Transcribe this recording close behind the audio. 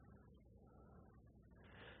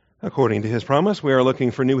According to his promise, we are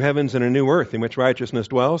looking for new heavens and a new earth in which righteousness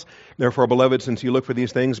dwells. Therefore, beloved, since you look for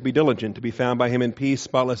these things, be diligent to be found by him in peace,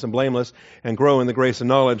 spotless and blameless, and grow in the grace and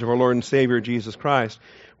knowledge of our Lord and Savior, Jesus Christ.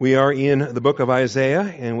 We are in the book of Isaiah,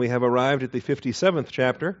 and we have arrived at the 57th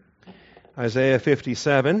chapter, Isaiah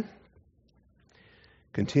 57.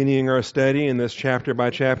 Continuing our study in this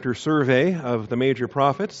chapter-by-chapter survey of the major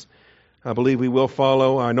prophets. I believe we will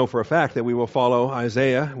follow, I know for a fact that we will follow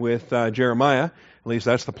Isaiah with Jeremiah. At least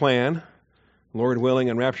that's the plan. Lord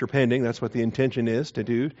willing and rapture pending, that's what the intention is to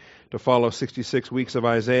do, to follow 66 weeks of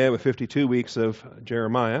Isaiah with 52 weeks of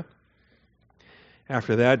Jeremiah.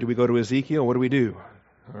 After that, do we go to Ezekiel? What do we do?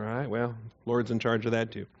 All right, well, Lord's in charge of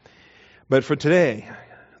that too. But for today,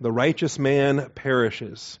 the righteous man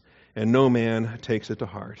perishes, and no man takes it to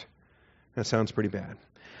heart. That sounds pretty bad.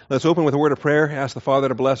 Let's open with a word of prayer. Ask the Father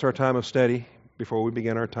to bless our time of study before we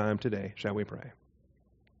begin our time today. Shall we pray?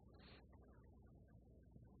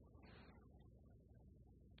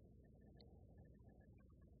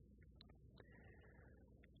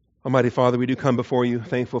 Almighty Father, we do come before you,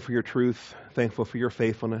 thankful for your truth, thankful for your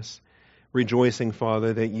faithfulness, rejoicing,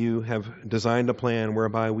 Father, that you have designed a plan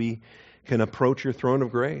whereby we can approach your throne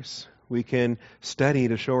of grace. We can study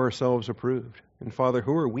to show ourselves approved. And Father,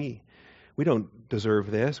 who are we? We don't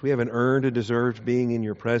deserve this. We haven't earned or deserved being in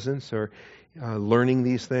your presence or learning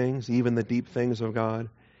these things, even the deep things of God.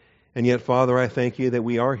 And yet, Father, I thank you that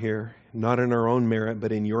we are here, not in our own merit,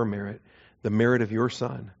 but in your merit, the merit of your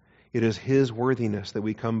Son. It is his worthiness that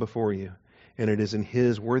we come before you, and it is in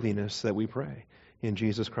his worthiness that we pray. In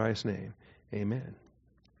Jesus Christ's name, amen.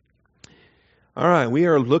 All right, we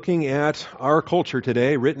are looking at our culture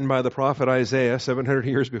today, written by the prophet Isaiah 700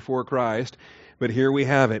 years before Christ, but here we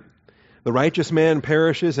have it. The righteous man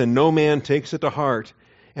perishes, and no man takes it to heart,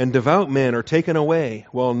 and devout men are taken away,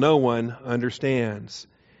 while no one understands.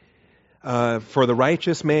 For the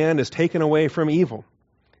righteous man is taken away from evil.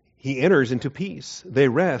 He enters into peace. They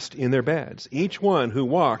rest in their beds, each one who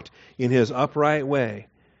walked in his upright way.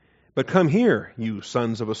 But come here, you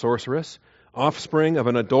sons of a sorceress, offspring of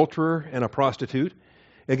an adulterer and a prostitute.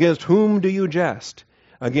 Against whom do you jest?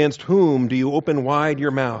 Against whom do you open wide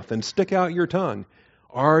your mouth and stick out your tongue?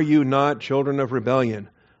 Are you not children of rebellion,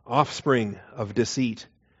 offspring of deceit,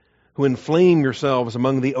 who inflame yourselves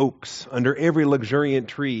among the oaks, under every luxuriant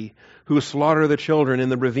tree, who slaughter the children in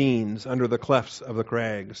the ravines, under the clefts of the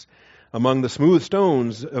crags? Among the smooth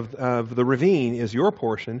stones of the ravine is your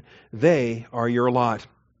portion, they are your lot.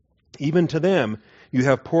 Even to them you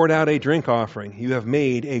have poured out a drink offering, you have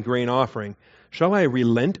made a grain offering. Shall I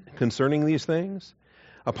relent concerning these things?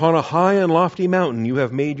 Upon a high and lofty mountain you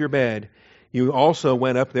have made your bed. You also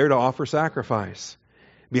went up there to offer sacrifice.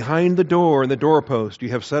 Behind the door and the doorpost you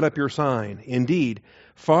have set up your sign. Indeed,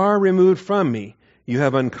 far removed from me, you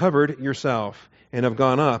have uncovered yourself, and have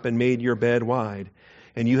gone up and made your bed wide.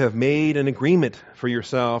 And you have made an agreement for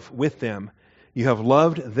yourself with them. You have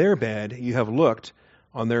loved their bed, you have looked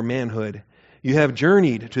on their manhood. You have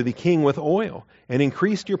journeyed to the king with oil, and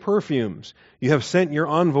increased your perfumes. You have sent your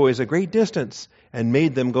envoys a great distance, and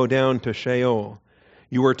made them go down to Sheol.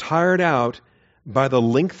 You were tired out by the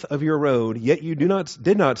length of your road, yet you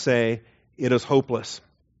did not say, it is hopeless.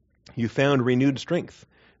 You found renewed strength,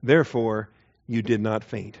 therefore you did not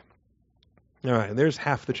faint. All right, there's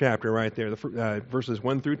half the chapter right there, verses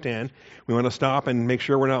 1 through 10. We want to stop and make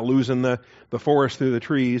sure we're not losing the forest through the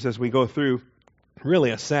trees as we go through.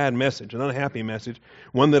 Really a sad message, an unhappy message,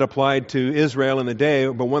 one that applied to Israel in the day,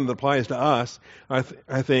 but one that applies to us, I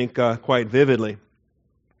think, quite vividly.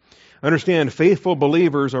 Understand, faithful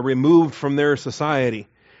believers are removed from their society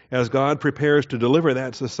as God prepares to deliver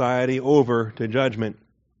that society over to judgment.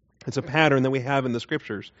 It's a pattern that we have in the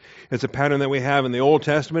Scriptures. It's a pattern that we have in the Old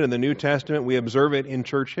Testament and the New Testament. We observe it in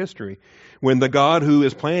church history. When the God who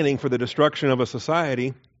is planning for the destruction of a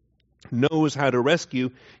society knows how to rescue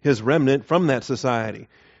his remnant from that society.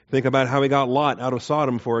 Think about how he got Lot out of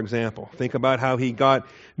Sodom, for example. Think about how he got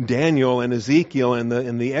Daniel and Ezekiel and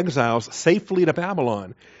the exiles safely to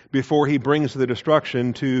Babylon before he brings the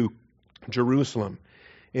destruction to Jerusalem.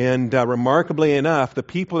 And remarkably enough, the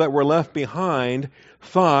people that were left behind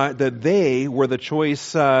thought that they were the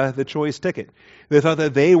choice ticket. They thought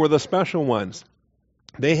that they were the special ones.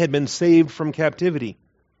 They had been saved from captivity.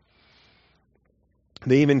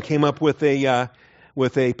 They even came up with a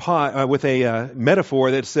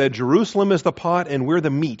metaphor that said, Jerusalem is the pot and we're the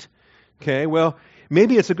meat. Okay, well,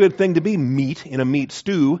 maybe it's a good thing to be meat in a meat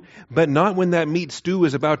stew, but not when that meat stew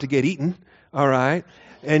is about to get eaten. All right.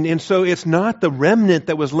 And so it's not the remnant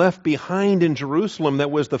that was left behind in Jerusalem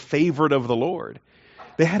that was the favorite of the Lord.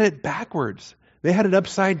 They had it backwards. They had it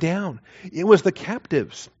upside down. It was the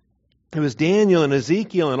captives. It was Daniel and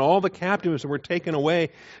Ezekiel and all the captives that were taken away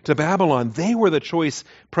to Babylon. They were the choice,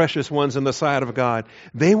 precious ones in the sight of God.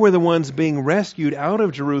 They were the ones being rescued out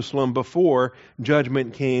of Jerusalem before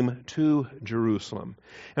judgment came to Jerusalem.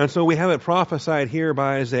 And so we have it prophesied here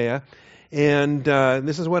by Isaiah. And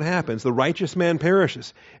this is what happens. The righteous man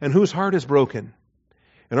perishes. And whose heart is broken?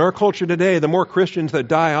 In our culture today, the more Christians that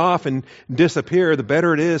die off and disappear, the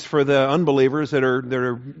better it is for the unbelievers that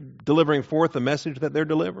are delivering forth the message that they're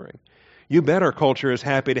delivering. You bet our culture is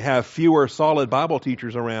happy to have fewer solid Bible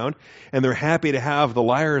teachers around, and they're happy to have the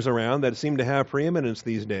liars around that seem to have preeminence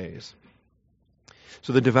these days.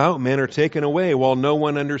 So the devout men are taken away while no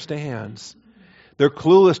one understands. They're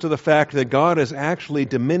clueless to the fact that God is actually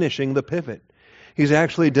diminishing the pivot. He's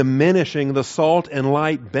actually diminishing the salt and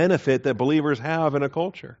light benefit that believers have in a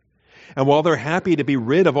culture. And while they're happy to be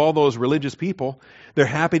rid of all those religious people, they're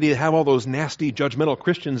happy to have all those nasty, judgmental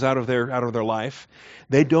Christians out of their life,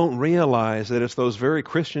 they don't realize that it's those very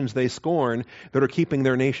Christians they scorn that are keeping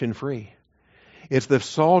their nation free. It's the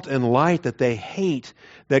salt and light that they hate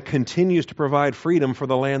that continues to provide freedom for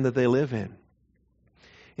the land that they live in.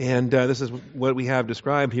 And this is what we have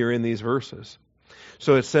described here in these verses.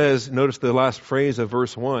 So it says, notice the last phrase of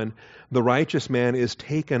verse 1, the righteous man is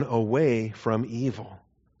taken away from evil.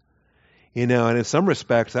 You know, and in some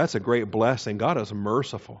respects, that's a great blessing. God is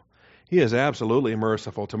merciful. He is absolutely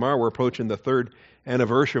merciful. Tomorrow we're approaching the 3rd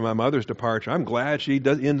anniversary of my mother's departure. I'm glad she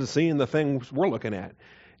isn't seeing the things we're looking at.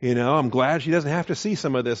 You know, I'm glad she doesn't have to see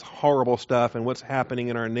some of this horrible stuff and what's happening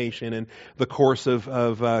in our nation and the course of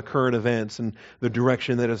current events and the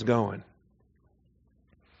direction that it's going.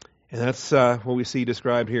 And that's what we see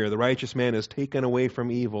described here. The righteous man is taken away from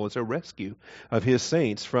evil. It's a rescue of his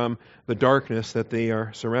saints from the darkness that they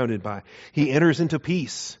are surrounded by. He enters into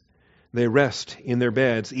peace. They rest in their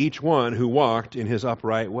beds, each one who walked in his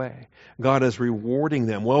upright way. God is rewarding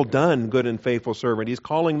them. Well done, good and faithful servant. He's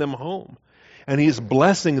calling them home. And He's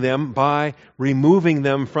blessing them by removing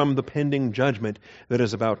them from the pending judgment that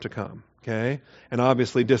is about to come. Okay? And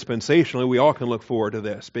obviously, dispensationally, we all can look forward to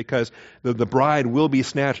this because the bride will be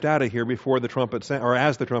snatched out of here before the trumpet or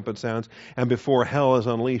as the trumpet sounds and before hell is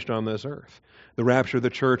unleashed on this earth. The rapture of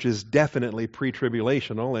the church is definitely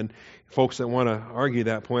pre-tribulational, and folks that want to argue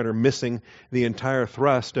that point are missing the entire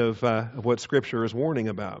thrust of what Scripture is warning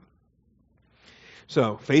about.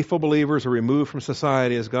 So, faithful believers are removed from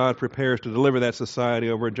society as God prepares to deliver that society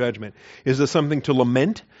over judgment. Is this something to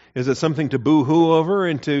lament? Is it something to boo-hoo over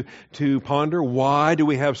and to ponder? Why do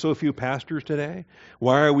we have so few pastors today?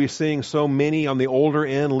 Why are we seeing so many on the older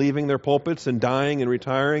end leaving their pulpits and dying and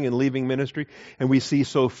retiring and leaving ministry? And we see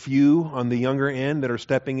so few on the younger end that are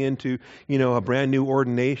stepping into, a brand new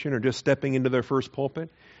ordination or just stepping into their first pulpit?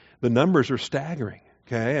 The numbers are staggering,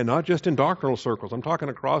 okay? And not just in doctrinal circles. I'm talking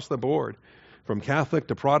across the board. From Catholic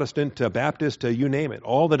to Protestant to Baptist to you name it.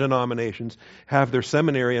 All the denominations have their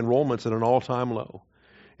seminary enrollments at an all-time low.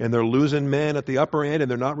 And they're losing men at the upper end, and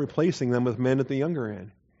they're not replacing them with men at the younger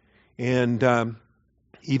end. And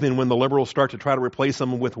even when the liberals start to try to replace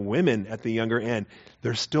them with women at the younger end,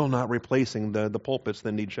 they're still not replacing the pulpits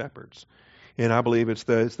that need shepherds. And I believe it's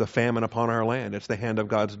the famine upon our land. It's the hand of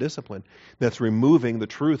God's discipline that's removing the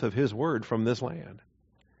truth of His word from this land.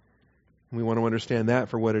 We want to understand that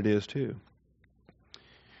for what it is, too.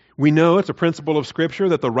 We know it's a principle of Scripture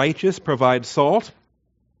that the righteous provide salt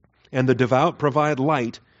and the devout provide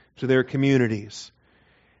light to their communities.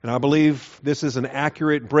 And I believe this is an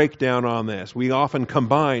accurate breakdown on this. We often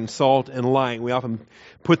combine salt and light. We often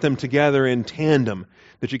put them together in tandem,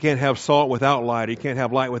 that you can't have salt without light, or you can't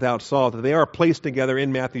have light without salt. That they are placed together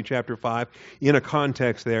in Matthew chapter 5 in a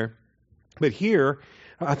context there. But here,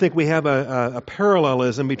 I think we have a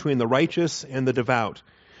parallelism between the righteous and the devout.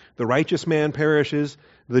 The righteous man perishes,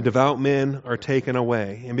 the devout men are taken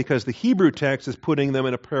away. And because the Hebrew text is putting them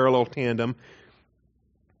in a parallel tandem,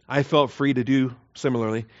 I felt free to do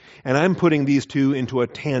similarly. And I'm putting these two into a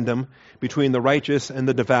tandem between the righteous and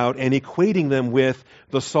the devout and equating them with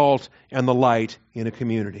the salt and the light in a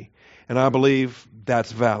community. And I believe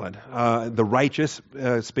that's valid. The righteous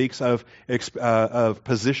speaks of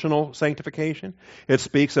positional sanctification. It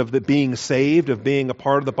speaks of the being saved, of being a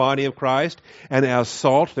part of the body of Christ. And as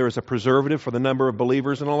salt, there is a preservative for the number of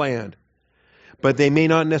believers in a land. But they may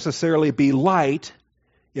not necessarily be light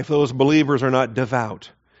if those believers are not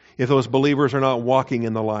devout, if those believers are not walking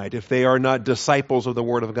in the light, if they are not disciples of the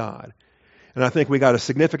Word of God. And I think we got a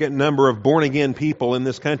significant number of born-again people in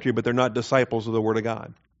this country, but they're not disciples of the Word of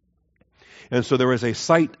God. And so there is a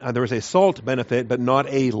salt benefit, but not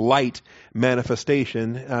a light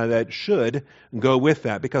manifestation that should go with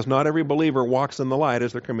that, because not every believer walks in the light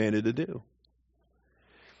as they're commanded to do.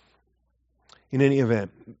 In any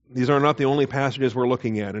event, these are not the only passages we're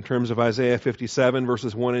looking at. In terms of Isaiah 57,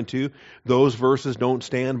 verses 1 and 2, those verses don't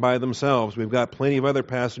stand by themselves. We've got plenty of other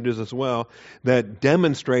passages as well that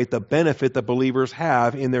demonstrate the benefit that believers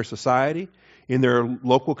have in their society, in their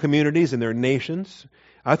local communities, in their nations.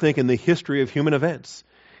 I think in the history of human events,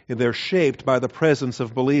 they're shaped by the presence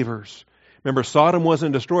of believers. Remember, Sodom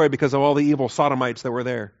wasn't destroyed because of all the evil Sodomites that were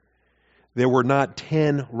there. There were not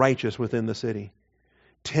 10 righteous within the city.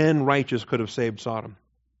 10 righteous could have saved Sodom.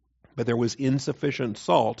 But there was insufficient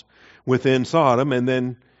salt within Sodom, and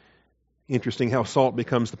then interesting how salt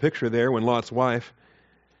becomes the picture there when Lot's wife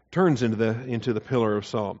turns into the pillar of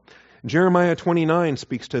salt. Jeremiah 29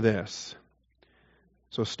 speaks to this.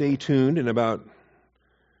 So stay tuned in about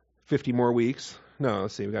 50 more weeks. No,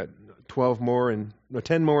 let's see, we've got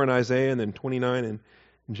 10 more in Isaiah, and then 29 in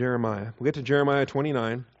Jeremiah. We'll get to Jeremiah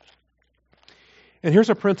 29. And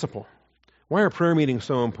here's a principle. Why are prayer meetings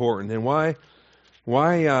so important? And why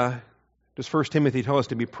does 1 Timothy tell us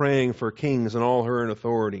to be praying for kings and all who are in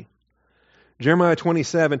authority? Jeremiah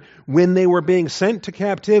 27, when they were being sent to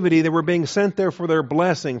captivity, they were being sent there for their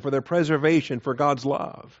blessing, for their preservation, for God's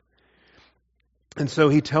love. And so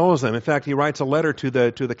he tells them, in fact, he writes a letter to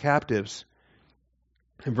the captives.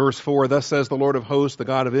 In verse 4, thus says the Lord of hosts, the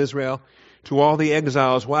God of Israel, to all the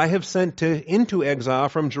exiles, who I have sent into exile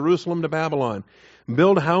from Jerusalem to Babylon.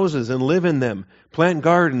 Build houses and live in them. Plant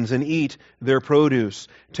gardens and eat their produce.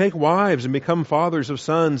 Take wives and become fathers of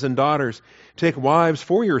sons and daughters. Take wives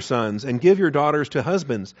for your sons and give your daughters to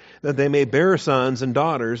husbands, that they may bear sons and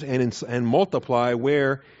daughters and multiply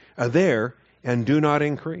there and do not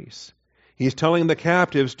increase. He's telling the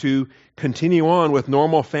captives to continue on with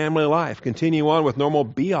normal family life, continue on with normal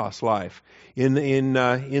bios life in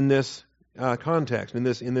this context, in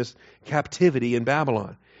this captivity in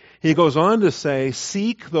Babylon. He goes on to say,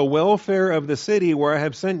 seek the welfare of the city where I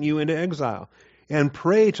have sent you into exile, and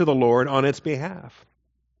pray to the Lord on its behalf.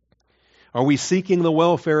 Are we seeking the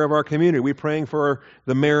welfare of our community? Are we praying for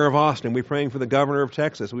the mayor of Austin? Are we praying for the governor of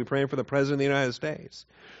Texas? Are we praying for the president of the United States?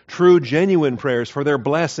 True, genuine prayers for their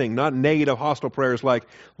blessing, not negative, hostile prayers like,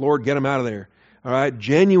 Lord, get them out of there. All right,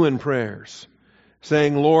 genuine prayers,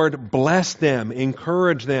 saying, Lord, bless them,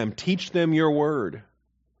 encourage them, teach them your word.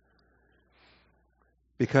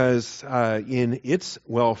 Because in its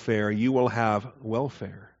welfare, you will have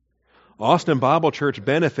welfare. Austin Bible Church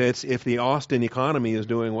benefits if the Austin economy is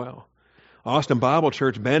doing well. Austin Bible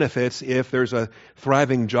Church benefits if there's a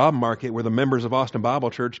thriving job market where the members of Austin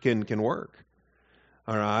Bible Church can work.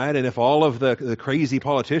 All right, and if all of the crazy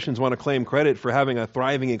politicians want to claim credit for having a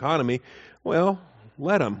thriving economy, well,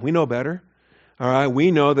 let them. We know better. All right,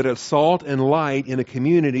 we know that it's salt and light in a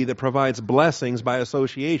community that provides blessings by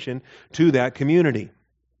association to that community.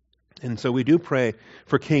 And so we do pray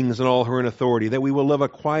for kings and all who are in authority, that we will live a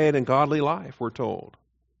quiet and godly life, we're told.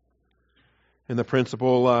 And the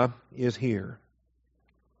principle is here.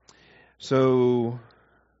 So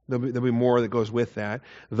there'll be more that goes with that.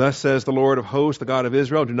 Thus says the Lord of hosts, the God of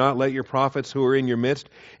Israel, do not let your prophets who are in your midst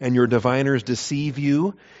and your diviners deceive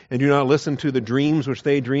you, and do not listen to the dreams which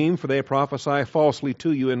they dream, for they prophesy falsely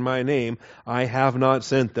to you in my name. I have not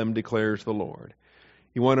sent them, declares the Lord.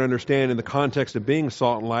 You want to understand, in the context of being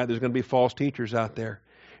salt and light, there's going to be false teachers out there.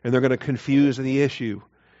 And they're going to confuse the issue.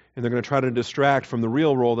 And they're going to try to distract from the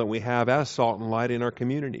real role that we have as salt and light in our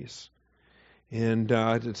communities. And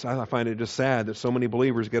I find it just sad that so many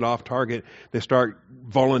believers get off target. They start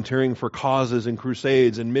volunteering for causes and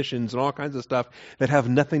crusades and missions and all kinds of stuff that have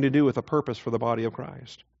nothing to do with the purpose for the body of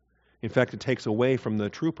Christ. In fact, it takes away from the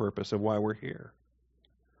true purpose of why we're here.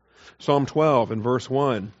 Psalm 12 and verse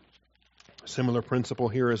 1. Similar principle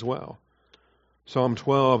here as well. Psalm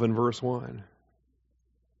 12 and verse 1.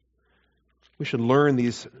 We should learn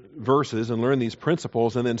these verses and learn these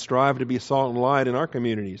principles and then strive to be salt and light in our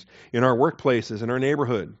communities, in our workplaces, in our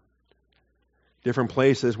neighborhood. Different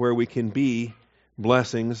places where we can be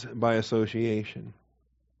blessings by association.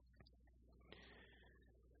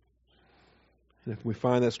 And if we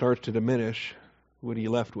find that starts to diminish, what are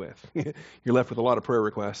you left with? You're left with a lot of prayer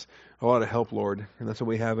requests, a lot of help, Lord. And that's what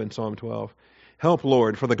we have in Psalm 12. Help,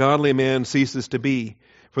 Lord, for the godly man ceases to be,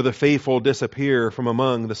 for the faithful disappear from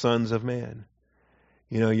among the sons of man.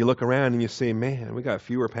 You know, you look around and you say, man, we got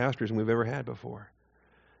fewer pastors than we've ever had before.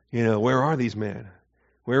 You know, where are these men?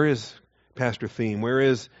 Where is Pastor Thiem? Where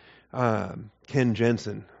is Ken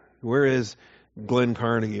Jensen? Where is Glenn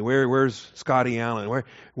Carnegie? Where's Scotty Allen?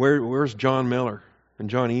 Where's John Miller and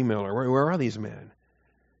John E. Miller? Where are these men?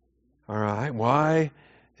 All right, why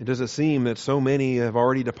does it seem that so many have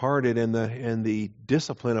already departed and the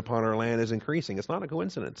discipline upon our land is increasing? It's not a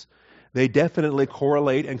coincidence. They definitely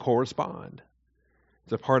correlate and correspond.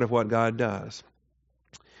 It's a part of what God does.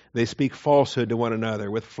 They speak falsehood to one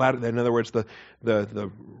another with in other words,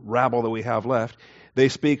 the rabble that we have left. They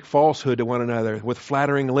speak falsehood to one another with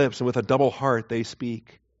flattering lips, and with a double heart they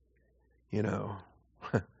speak. You know,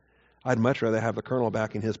 I'd much rather have the colonel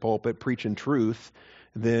back in his pulpit preaching truth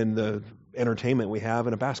than the entertainment we have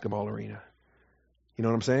in a basketball arena. You know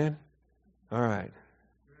what I'm saying? All right.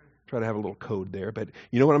 Try to have a little code there, but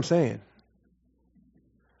you know what I'm saying?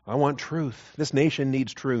 I want truth. This nation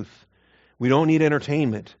needs truth. We don't need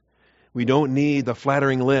entertainment. We don't need the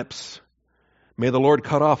flattering lips. May the Lord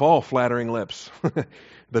cut off all flattering lips.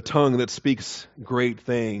 The tongue that speaks great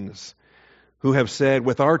things. Who have said,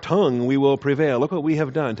 with our tongue we will prevail. Look what we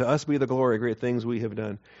have done. To us be the glory, great things we have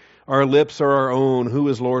done. Our lips are our own. Who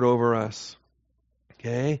is Lord over us?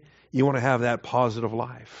 Okay? You want to have that positive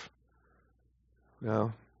life.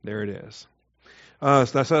 Well, there it is. So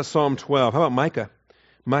that's Psalm 12. How about Micah?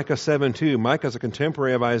 Micah 7:2. Micah is a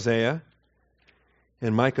contemporary of Isaiah.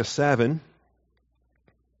 And Micah 7.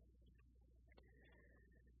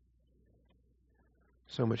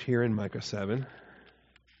 So much here in Micah 7.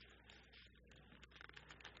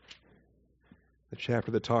 The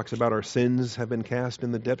chapter that talks about our sins have been cast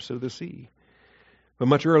in the depths of the sea. But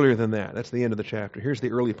much earlier than that. That's the end of the chapter. Here's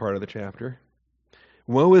the early part of the chapter.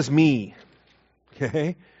 Woe is me.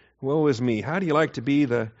 Okay? Woe is me. How do you like to be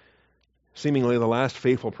seemingly the last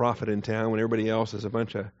faithful prophet in town when everybody else is a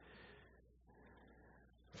bunch of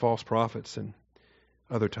false prophets and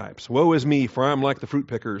other types? Woe is me, for I am like the fruit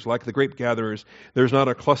pickers, like the grape gatherers. There's not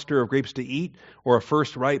a cluster of grapes to eat, or a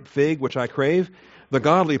first ripe fig which I crave. The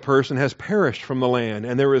godly person has perished from the land,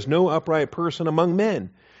 and there is no upright person among men.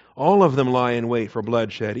 All of them lie in wait for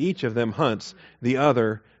bloodshed. Each of them hunts the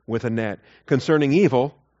other with a net. Concerning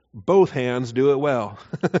evil, both hands do it well.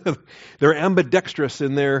 They're ambidextrous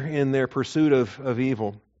in their pursuit of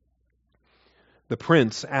evil. The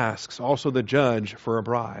prince asks, also the judge, for a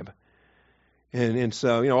bribe. And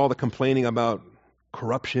so, all the complaining about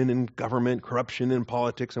corruption in government, corruption in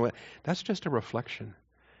politics, and that's just a reflection.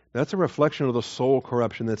 That's a reflection of the soul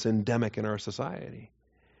corruption that's endemic in our society.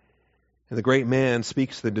 And the great man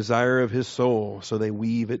speaks the desire of his soul, so they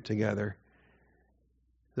weave it together.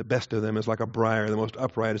 The best of them is like a briar, the most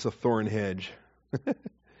upright is a thorn hedge.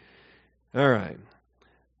 All right.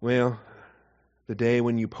 Well, the day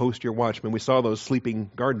when you post your watchman, we saw those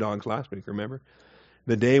sleeping guard dogs last week, remember?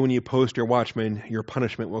 The day when you post your watchman, your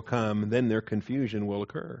punishment will come, then their confusion will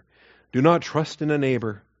occur. Do not trust in a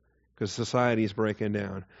neighbor, because society is breaking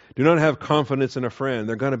down. Do not have confidence in a friend.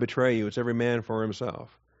 They're going to betray you. It's every man for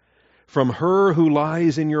himself. From her who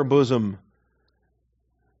lies in your bosom,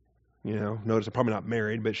 notice I'm probably not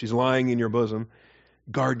married, but she's lying in your bosom,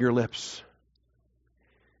 guard your lips.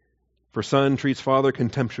 For son treats father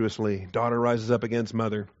contemptuously. Daughter rises up against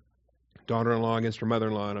mother. Daughter-in-law against her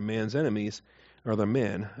mother-in-law. And a man's enemies are the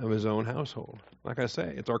men of his own household. Like I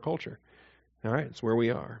say, it's our culture. All right, it's where we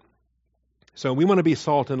are. So we want to be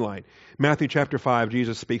salt and light. Matthew chapter 5,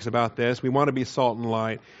 Jesus speaks about this. We want to be salt and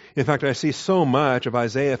light. In fact, I see so much of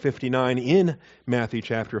Isaiah 59 in Matthew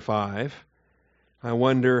chapter 5. I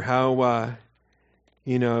wonder how,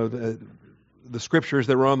 the scriptures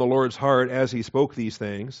that were on the Lord's heart as he spoke these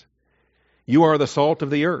things. You are the salt of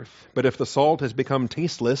the earth, but if the salt has become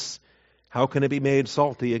tasteless, how can it be made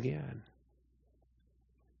salty again?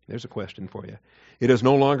 There's a question for you. It is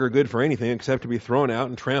no longer good for anything except to be thrown out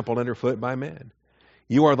and trampled underfoot by men.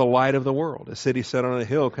 You are the light of the world. A city set on a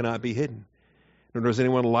hill cannot be hidden. Nor does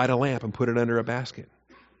anyone light a lamp and put it under a basket.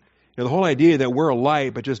 The whole idea that we're a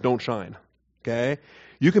light but just don't shine. Okay?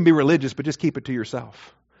 You can be religious but just keep it to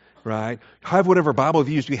yourself. Right? Have whatever Bible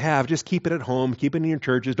views you have. Just keep it at home. Keep it in your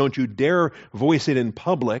churches. Don't you dare voice it in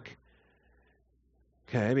public.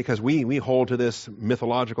 Okay, because we hold to this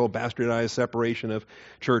mythological, bastardized separation of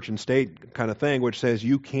church and state kind of thing, which says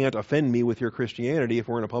you can't offend me with your Christianity if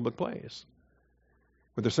we're in a public place.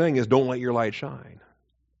 What they're saying is don't let your light shine.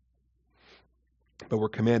 But we're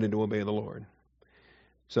commanded to obey the Lord.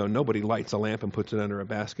 So nobody lights a lamp and puts it under a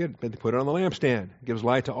basket, but they put it on the lampstand. It gives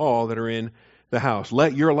light to all that are in the house.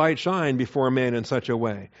 Let your light shine before men in such a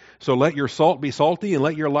way. So let your salt be salty and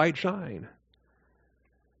let your light shine,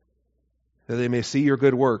 that they may see your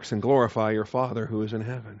good works and glorify your Father who is in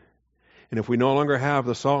heaven. And if we no longer have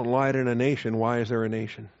the salt and light in a nation, why is there a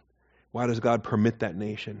nation? Why does God permit that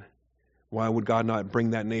nation? Why would God not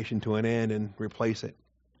bring that nation to an end and replace it?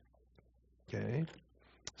 Okay,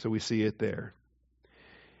 so we see it there.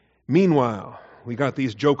 Meanwhile, we got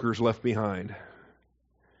these jokers left behind.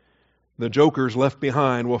 The jokers left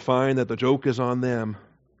behind will find that the joke is on them.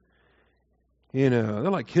 They're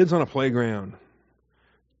like kids on a playground,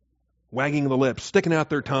 wagging the lips, sticking out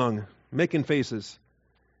their tongue, making faces.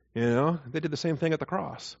 They did the same thing at the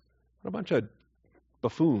cross. What a bunch of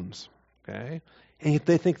buffoons, okay? And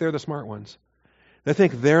they think they're the smart ones. They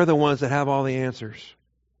think they're the ones that have all the answers.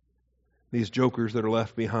 These jokers that are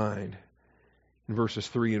left behind. In verses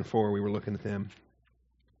 3 and 4, we were looking at them.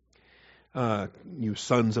 You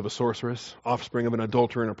sons of a sorceress, offspring of an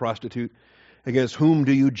adulterer and a prostitute, against whom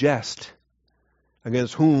do you jest?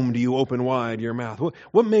 Against whom do you open wide your mouth?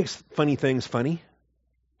 What makes funny things funny?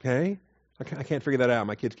 Okay? I can't figure that out.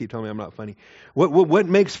 My kids keep telling me I'm not funny. What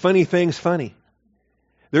makes funny things funny?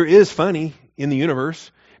 There is funny in the universe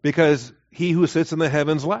because he who sits in the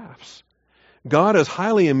heavens laughs. God is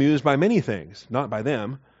highly amused by many things, not by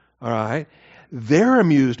them. All right? They're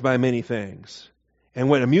amused by many things. And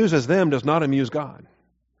what amuses them does not amuse God.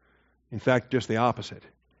 In fact, just the opposite.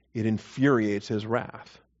 It infuriates his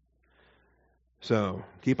wrath. So,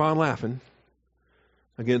 keep on laughing.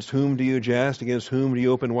 Against whom do you jest? Against whom do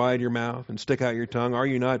you open wide your mouth and stick out your tongue? Are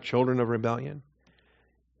you not children of rebellion?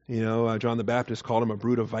 John the Baptist called him a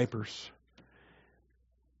brood of vipers.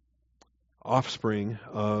 Offspring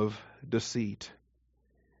of deceit.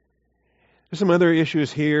 There's some other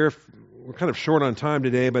issues here. We're kind of short on time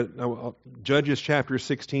today, but Judges chapter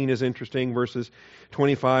 16 is interesting, verses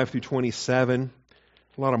 25 through 27.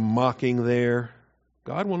 A lot of mocking there.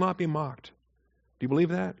 God will not be mocked. Do you believe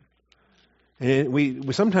that? And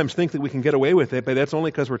we sometimes think that we can get away with it, but that's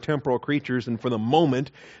only because we're temporal creatures, and for the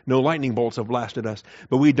moment, no lightning bolts have blasted us.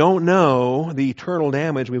 But we don't know the eternal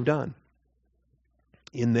damage we've done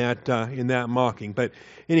in that mocking. But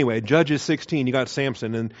anyway, Judges 16, you got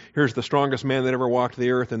Samson, and here's the strongest man that ever walked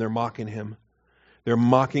the earth, and they're mocking him. They're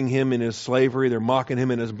mocking him in his slavery. They're mocking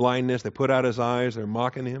him in his blindness. They put out his eyes. They're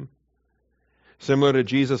mocking him. Similar to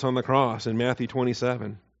Jesus on the cross in Matthew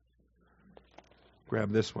 27.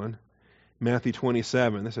 Grab this one. Matthew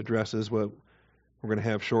 27. This addresses what we're going to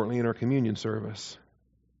have shortly in our communion service.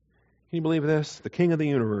 Can you believe this? The King of the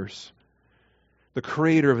universe, the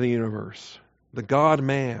Creator of the universe, the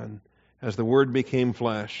God-man, as the Word became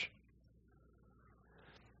flesh.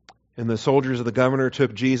 And the soldiers of the governor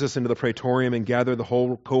took Jesus into the praetorium and gathered the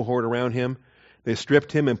whole cohort around him. They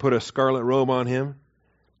stripped him and put a scarlet robe on him.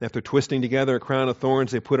 After twisting together a crown of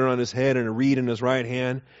thorns, they put it on his head and a reed in his right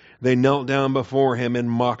hand. They knelt down before him and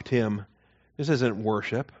mocked him. This isn't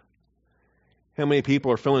worship. How many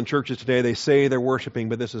people are filling churches today? They say they're worshiping,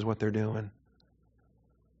 but this is what they're doing.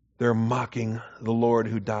 They're mocking the Lord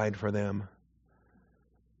who died for them.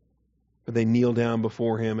 But they kneel down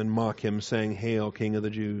before him and mock him, saying, "Hail, King of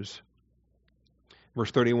the Jews."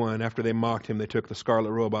 Verse 31, after they mocked him, they took the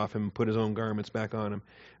scarlet robe off him and put his own garments back on him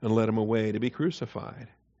and led him away to be crucified.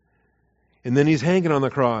 And then he's hanging on the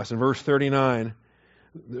cross. In verse 39,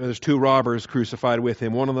 there's two robbers crucified with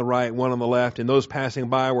him, one on the right, one on the left, and those passing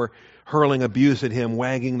by were hurling abuse at him,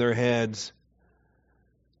 wagging their heads,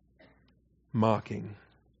 mocking.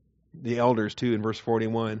 The elders, too, in verse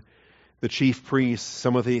 41, the chief priests,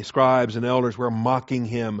 some of the scribes and elders were mocking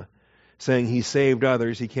him, saying he saved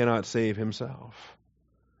others, he cannot save himself.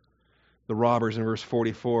 The robbers in verse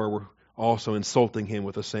 44 were also insulting him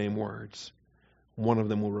with the same words. One of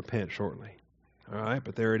them will repent shortly. All right,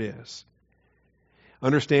 but there it is.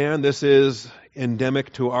 Understand, this is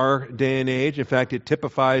endemic to our day and age. In fact, it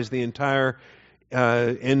typifies the entire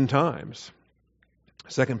end times.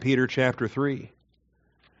 2 Peter chapter 3.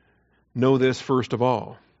 Know this first of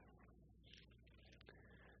all.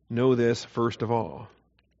 Know this first of all.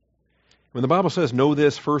 When the Bible says, know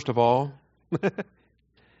this first of all,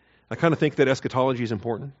 I kind of think that eschatology is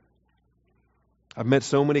important. I've met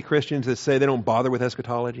so many Christians that say they don't bother with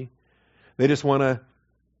eschatology. They just want to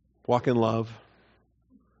walk in love.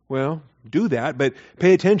 Well, do that, but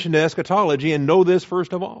pay attention to eschatology and know this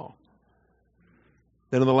first of all.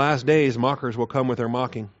 Then in the last days, mockers will come with their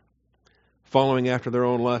mocking, following after their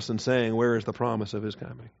own lusts and saying, where is the promise of his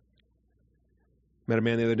coming? Met a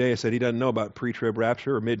man the other day who said he doesn't know about pre-trib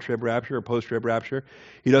rapture or mid-trib rapture or post-trib rapture.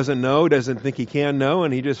 He doesn't know, doesn't think he can know,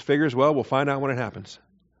 and he just figures, well, we'll find out when it happens.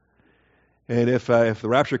 And if the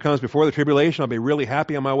rapture comes before the tribulation, I'll be really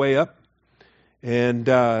happy on my way up. And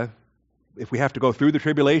if we have to go through the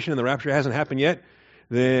tribulation and the rapture hasn't happened yet,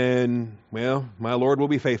 then, well, my Lord will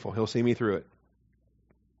be faithful. He'll see me through it.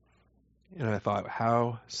 And I thought,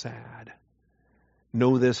 how sad.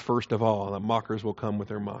 Know this first of all, that mockers will come with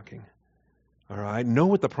their mocking. All right? Know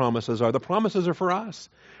what the promises are. The promises are for us.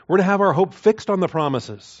 We're to have our hope fixed on the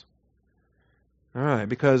promises. All right,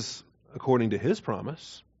 because according to his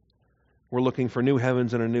promise, we're looking for new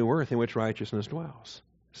heavens and a new earth in which righteousness dwells.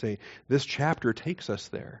 See, this chapter takes us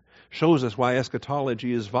there, shows us why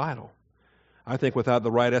eschatology is vital. I think without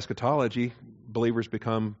the right eschatology, believers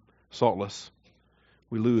become saltless.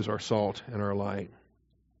 We lose our salt and our light.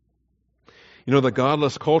 You know, the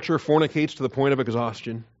godless culture fornicates to the point of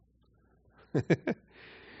exhaustion.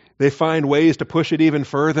 They find ways to push it even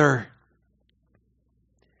further.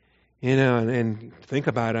 You know, and think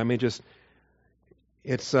about it. I mean, just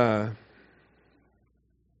it's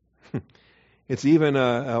it's even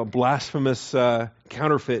a blasphemous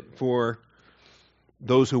counterfeit for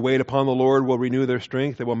those who wait upon the Lord will renew their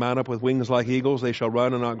strength. They will mount up with wings like eagles. They shall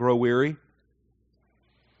run and not grow weary.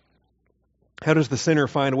 How does the sinner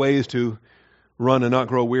find ways to run and not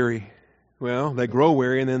grow weary? Well, they grow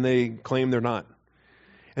weary and then they claim they're not.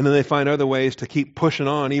 And then they find other ways to keep pushing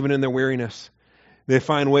on even in their weariness. They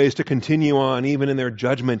find ways to continue on even in their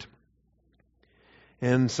judgment.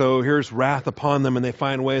 And so here's wrath upon them, and they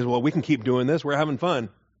find ways, well, we can keep doing this. We're having fun.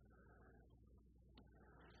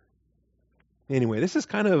 Anyway, this is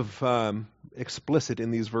kind of explicit in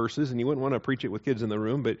these verses, and you wouldn't want to preach it with kids in the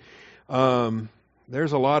room, but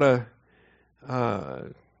there's a lot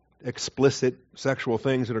of explicit sexual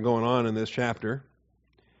things that are going on in this chapter.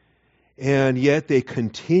 And yet they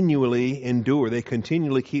continually endure. They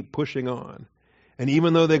continually keep pushing on. And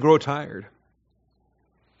even though they grow tired.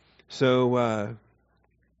 So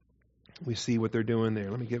we see what they're doing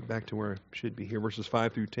there. Let me get back to where I should be here, verses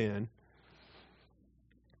 5 through 10.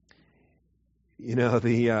 You know,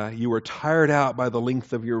 you were tired out by the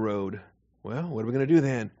length of your road. Well, what are we going to do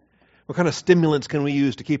then? What kind of stimulants can we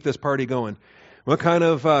use to keep this party going? What kind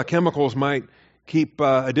of chemicals might keep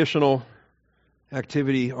additional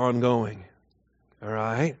activity ongoing? All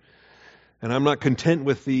right? And I'm not content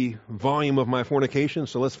with the volume of my fornication,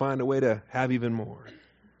 so let's find a way to have even more.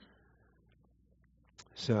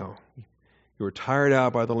 So, you were tired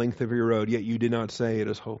out by the length of your road, yet you did not say it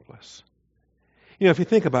is hopeless. You know, if you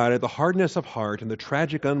think about it, the hardness of heart and the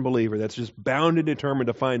tragic unbeliever that's just bound and determined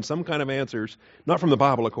to find some kind of answers, not from the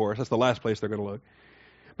Bible, of course, that's the last place they're going to look.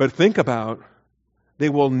 But think about, they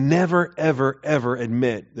will never, ever, ever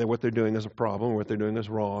admit that what they're doing is a problem, or what they're doing is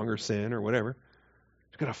wrong, or sin, or whatever.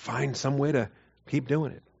 They're going to find some way to keep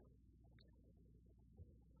doing it.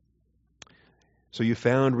 So you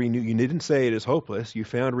found renewed, you didn't say it is hopeless, you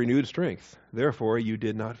found renewed strength. Therefore, you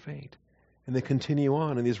did not faint. And they continue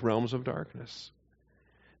on in these realms of darkness.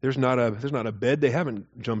 There's not a bed they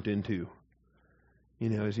haven't jumped into, you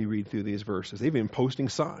know, as you read through these verses. They've been posting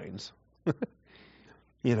signs.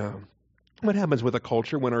 You know, what happens with a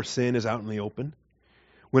culture when our sin is out in the open?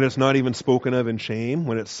 When it's not even spoken of in shame?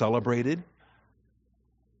 When it's celebrated?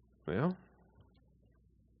 Well,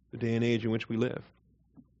 the day and age in which we live.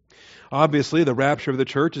 Obviously, the rapture of the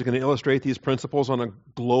church is going to illustrate these principles on a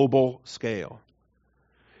global scale.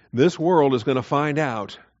 This world is going to find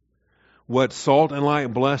out what salt and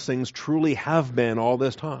light blessings truly have been all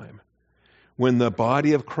this time when the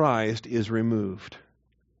body of Christ is removed.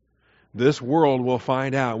 This world will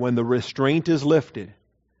find out when the restraint is lifted,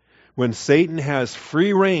 when Satan has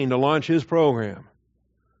free rein to launch his program.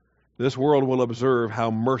 This world will observe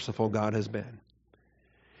how merciful God has been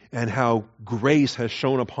and how grace has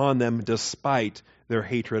shone upon them despite their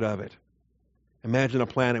hatred of it. Imagine a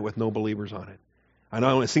planet with no believers on it. I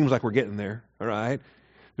know it seems like we're getting there, all right?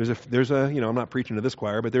 There's a you know, I'm not preaching to this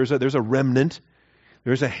choir, but there's a remnant.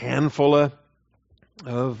 There's a handful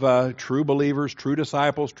of true believers, true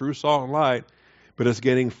disciples, true salt and light, but it's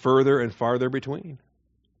getting further and farther between.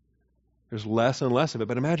 There's less and less of it,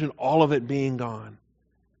 but imagine all of it being gone,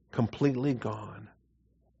 completely gone.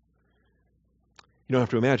 You don't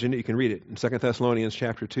have to imagine it, you can read it in 2 Thessalonians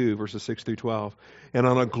chapter 2, verses 6 through 12. And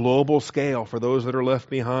on a global scale for those that are left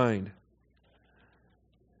behind,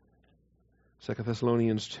 2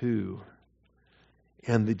 Thessalonians 2,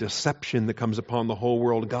 and the deception that comes upon the whole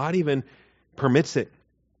world. God even permits it,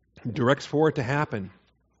 directs for it to happen.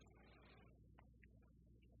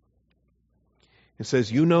 It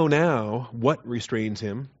says, you know now what restrains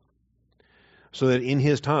him, so that in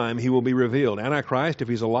his time he will be revealed. Antichrist, if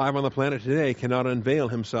he's alive on the planet today, cannot unveil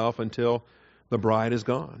himself until the bride is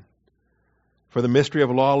gone. For the mystery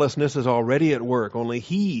of lawlessness is already at work. Only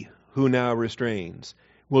he who now restrains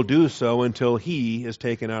will do so until he is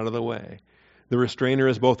taken out of the way. The restrainer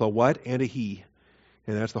is both a what and a he.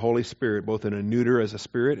 And that's the Holy Spirit, both in a neuter as a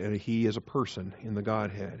spirit and a he as a person in the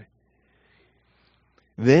Godhead.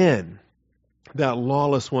 Then that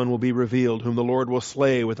lawless one will be revealed, whom the Lord will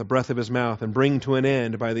slay with the breath of his mouth and bring to an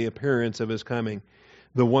end by the appearance of his coming.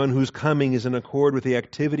 The one whose coming is in accord with the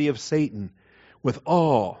activity of Satan, with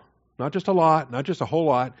all, not just a lot, not just a whole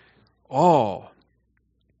lot, all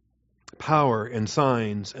power and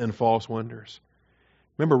signs and false wonders.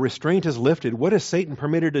 Remember, restraint is lifted. What is Satan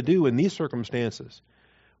permitted to do in these circumstances?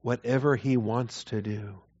 Whatever he wants to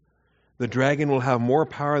do. The dragon will have more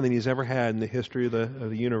power than he's ever had in the history of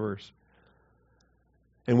the universe.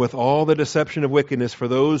 and with all the deception of wickedness for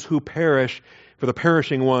those who perish, for the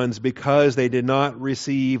perishing ones, because they did not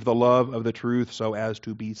receive the love of the truth so as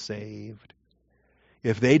to be saved.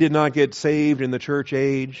 If they did not get saved in the church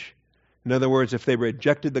age, in other words, if they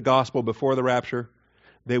rejected the gospel before the rapture,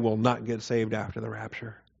 they will not get saved after the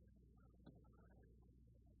rapture,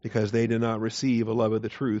 because they did not receive a love of the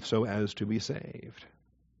truth so as to be saved.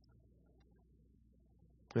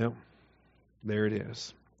 Well, there it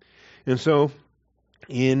is. And so,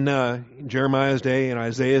 in Jeremiah's day and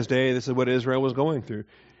Isaiah's day, this is what Israel was going through.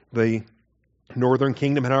 The northern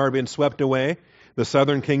kingdom had already been swept away. The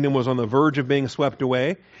southern kingdom was on the verge of being swept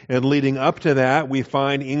away. And leading up to that, we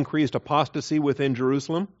find increased apostasy within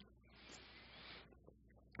Jerusalem.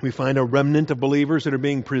 We find a remnant of believers that are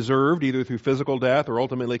being preserved either through physical death or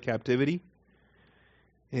ultimately captivity.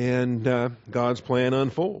 And God's plan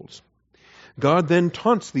unfolds. God then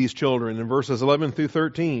taunts these children in verses 11 through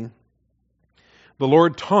 13. The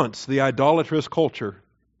Lord taunts the idolatrous culture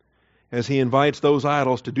as He invites those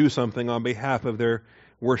idols to do something on behalf of their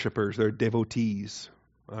worshipers, their devotees.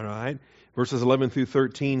 All right? Verses 11 through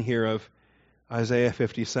 13 here of Isaiah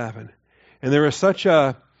 57. And there is such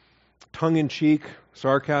a tongue-in-cheek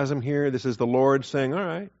sarcasm here. This is the Lord saying, all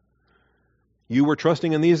right, you were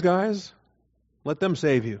trusting in these guys? Let them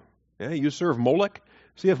save you. Yeah, you serve Molech?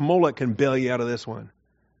 See if Molech can bail you out of this one.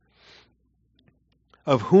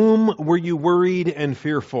 Of whom were you worried and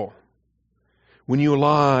fearful when you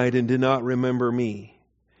lied and did not remember me,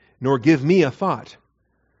 nor give me a thought?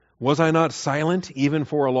 Was I not silent even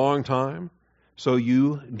for a long time? So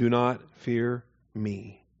you do not fear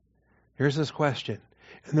me. Here's this question.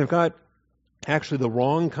 And they've got actually the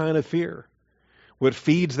wrong kind of fear. What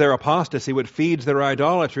feeds their apostasy, what feeds their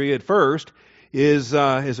idolatry at first is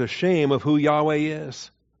a shame of who Yahweh is.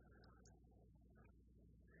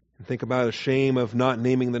 And think about a shame of not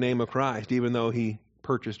naming the name of Christ, even though He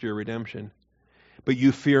purchased your redemption. But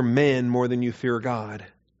you fear men more than you fear God.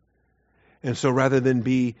 And so rather than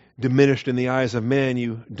be diminished in the eyes of men,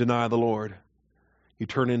 you deny the Lord. You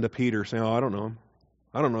turn into Peter saying, oh, I don't know him.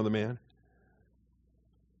 I don't know the man.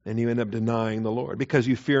 And you end up denying the Lord because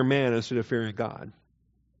you fear man instead of fearing God.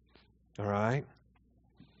 All right?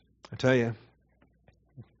 I tell you,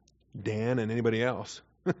 Dan and anybody else,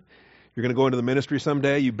 you're going to go into the ministry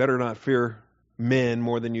someday, you better not fear men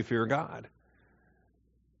more than you fear God.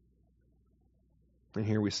 And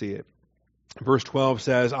here we see it. Verse 12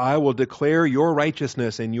 says, I will declare your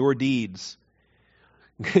righteousness and your deeds.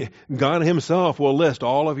 God Himself will list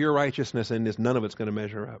all of your righteousness, and none of it's going to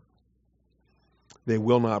measure up. They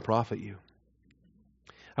will not profit you.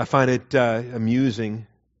 I find it amusing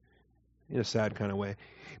in a sad kind of way.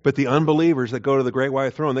 But the unbelievers that go to the great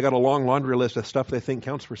white throne, they got a long laundry list of stuff they think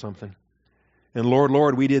counts for something. And Lord,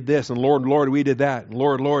 Lord, we did this. And Lord, Lord, we did that. And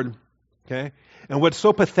Lord, Lord. Okay? And what's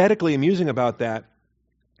so pathetically amusing about that,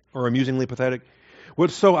 or amusingly pathetic,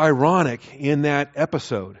 what's so ironic in that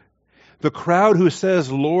episode, the crowd who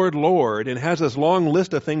says, Lord, Lord, and has this long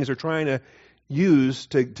list of things they're trying to use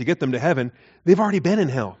to get them to heaven, they've already been in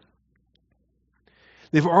hell.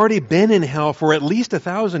 They've already been in hell for at least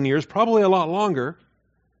 1,000 years, probably a lot longer,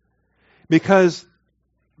 because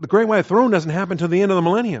the great white throne doesn't happen till the end of the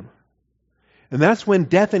millennium. And that's when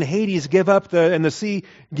death and Hades and the sea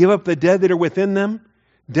give up the dead that are within them.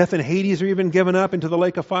 Death and Hades are even given up into the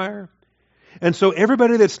lake of fire. And so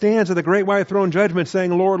everybody that stands at the great white throne judgment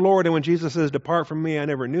saying, Lord, Lord, and when Jesus says, depart from me, I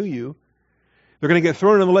never knew you, they're going to get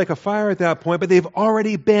thrown into the lake of fire at that point, but they've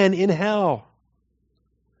already been in hell.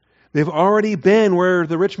 They've already been where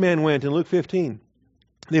the rich man went in Luke 15.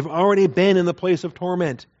 They've already been in the place of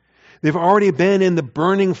torment. They've already been in the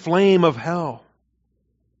burning flame of hell.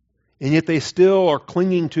 And yet they still are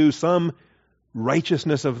clinging to some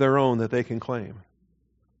righteousness of their own that they can claim,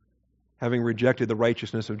 having rejected the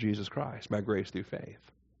righteousness of Jesus Christ by grace through faith.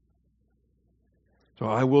 So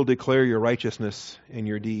I will declare your righteousness and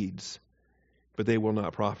your deeds, but they will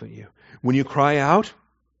not profit you. When you cry out,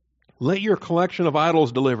 let your collection of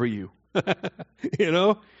idols deliver you. You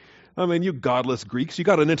know? I mean, you godless Greeks, you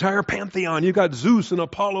got an entire pantheon. You got Zeus and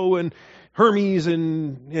Apollo and Hermes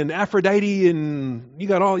and Aphrodite, and you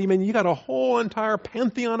got a whole entire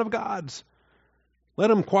pantheon of gods. Let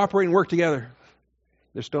them cooperate and work together.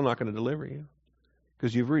 They're still not going to deliver you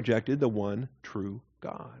because you've rejected the one true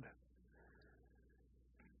God.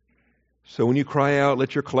 So when you cry out,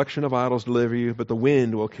 let your collection of idols deliver you, but the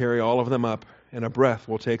wind will carry all of them up, and a breath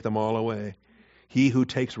will take them all away. He who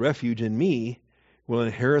takes refuge in me will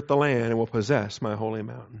inherit the land and will possess my holy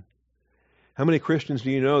mountain. How many Christians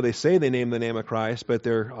do you know, they say they name the name of Christ, but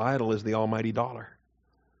their idol is the almighty dollar?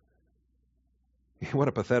 What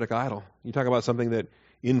a pathetic idol. You talk about something that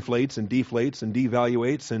inflates and deflates and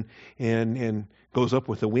devaluates and goes up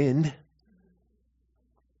with the wind.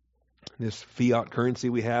 This fiat currency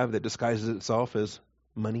we have that disguises itself as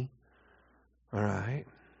money. All right.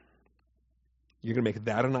 You're going to make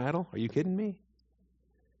that an idol? Are you kidding me?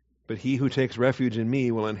 But he who takes refuge in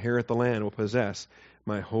me will inherit the land, will possess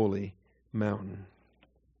my holy mountain.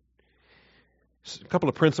 A couple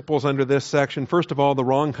of principles under this section. First of all, the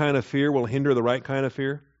wrong kind of fear will hinder the right kind of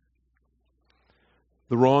fear.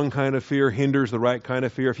 The wrong kind of fear hinders the right kind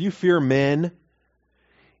of fear. If you fear men,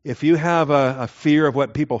 if you have a fear of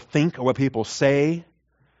what people think or what people say,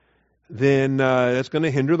 then that's going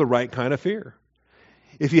to hinder the right kind of fear.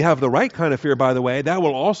 If you have the right kind of fear, by the way, that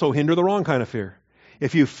will also hinder the wrong kind of fear.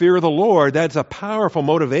 If you fear the Lord, that's a powerful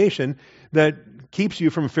motivation that keeps you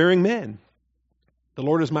from fearing men. The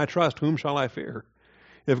Lord is my trust, whom shall I fear?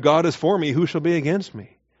 If God is for me, who shall be against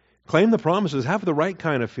me? Claim the promises, have the right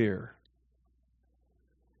kind of fear.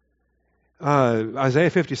 Isaiah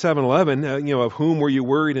 57:11, of whom were you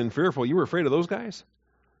worried and fearful? You were afraid of those guys?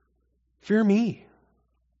 Fear me.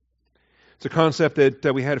 It's a concept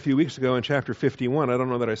that we had a few weeks ago in chapter 51. I don't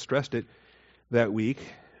know that I stressed it that week,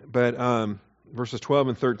 but verses 12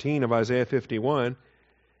 and 13 of Isaiah 51,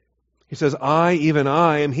 he says, I, even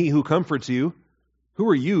I, am he who comforts you. Who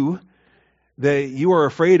are you that you are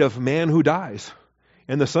afraid of man who dies,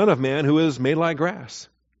 and the Son of Man who is made like grass?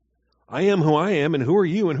 I am who I am, and who are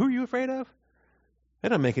you, and who are you afraid of? That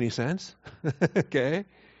doesn't make any sense. Okay?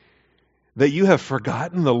 That you have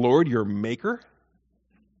forgotten the Lord your Maker,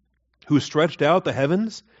 who stretched out the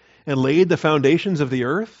heavens and laid the foundations of the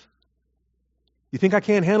earth? You think I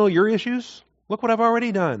can't handle your issues? Look what I've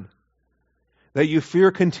already done. That you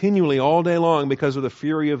fear continually all day long because of the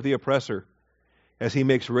fury of the oppressor, as he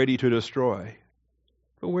makes ready to destroy.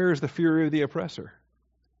 But where is the fury of the oppressor?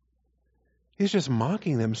 He's just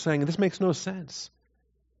mocking them, saying, this makes no sense.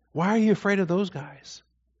 Why are you afraid of those guys?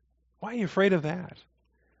 Why are you afraid of that?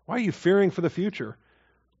 Why are you fearing for the future?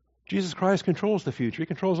 Jesus Christ controls the future. He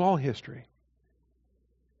controls all history.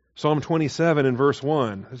 Psalm 27 and verse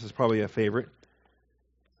 1. This is probably a favorite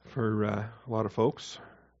for a lot of folks.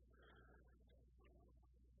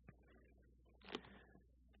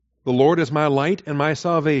 The Lord is my light and my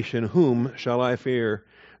salvation. Whom shall I fear?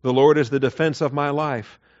 The Lord is the defense of my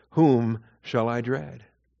life. Whom shall I dread?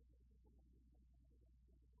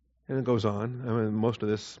 And it goes on. I mean, most of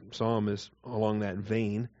this psalm is along that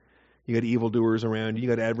vein. You got evildoers around you. You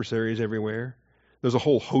got adversaries everywhere. There's a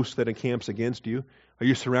whole host that encamps against you. Are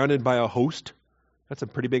you surrounded by a host? That's a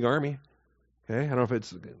pretty big army. Okay, I don't know if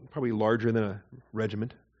it's probably larger than a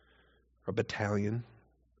regiment or a battalion.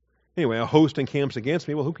 Anyway, a host encamps against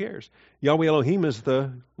me. Well, who cares? Yahweh Elohim is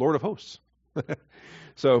the Lord of hosts.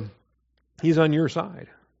 So, he's on your side.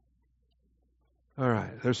 All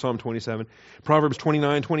right, there's Psalm 27. Proverbs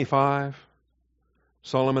 29:25.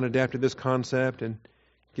 Solomon adapted this concept and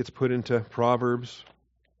gets put into Proverbs.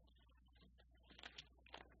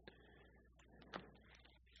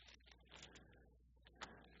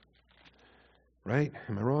 Right?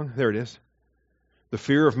 Am I wrong? There it is. The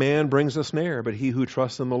fear of man brings a snare, but he who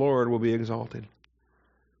trusts in the Lord will be exalted.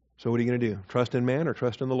 So what are you going to do? Trust in man or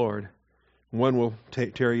trust in the Lord? One will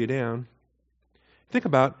tear you down. Think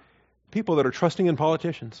about people that are trusting in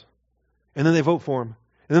politicians, and then they vote for them,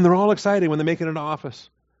 and then they're all excited when they make it into office,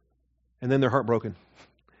 and then they're heartbroken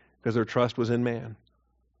because their trust was in man.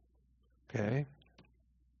 Okay?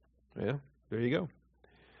 Yeah, there you go.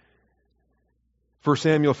 1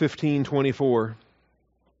 Samuel 15:24.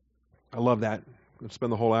 I love that. Let's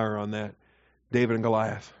spend the whole hour on that. David and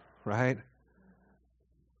Goliath, right?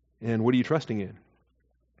 And what are you trusting in?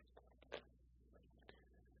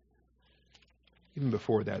 Even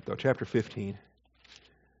before that, though, chapter 15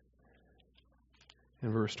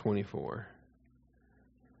 and verse 24.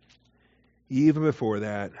 Even before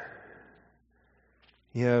that,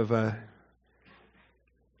 you have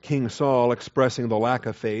King Saul expressing the lack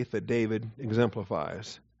of faith that David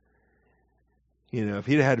exemplifies. If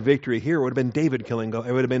he'd had victory here, it would have been David killing Goliath.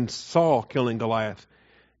 It would have been Saul killing Goliath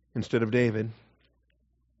instead of David.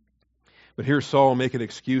 But here's Saul making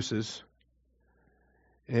excuses.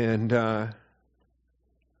 And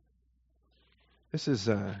this is,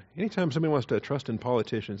 anytime somebody wants to trust in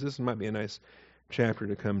politicians, this might be a nice chapter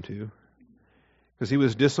to come to. Because he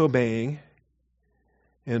was disobeying.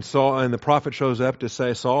 And the prophet shows up to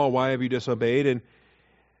say, Saul, why have you disobeyed? And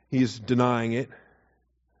he's denying it.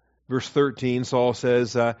 Verse 13, Saul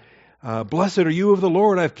says, blessed are you of the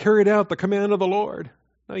Lord. I've carried out the command of the Lord.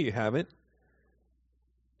 No, you haven't.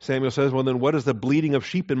 Samuel says, well, then what is the bleating of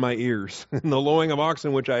sheep in my ears and the lowing of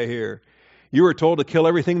oxen which I hear? You were told to kill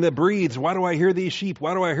everything that breathes. Why do I hear these sheep?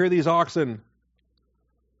 Why do I hear these oxen?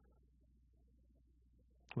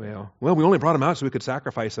 Well, we only brought them out so we could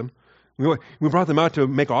sacrifice them. We brought them out to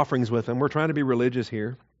make offerings with them. We're trying to be religious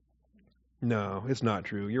here. No, it's not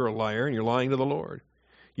true. You're a liar and you're lying to the Lord.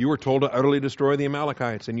 You were told to utterly destroy the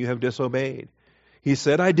Amalekites and you have disobeyed. He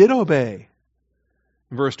said, I did obey.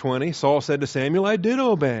 Verse 20, Saul said to Samuel, I did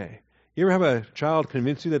obey. You ever have a child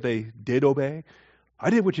convince you that they did obey? I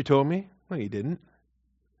did what you told me. No, you didn't.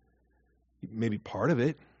 Maybe part of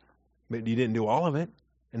it, but you didn't do all of it.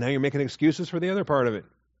 And now you're making excuses for the other part of it.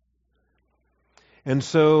 And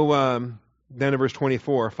so then in verse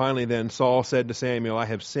 24, finally then Saul said to Samuel, I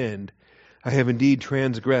have sinned. I have indeed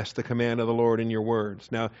transgressed the command of the Lord in your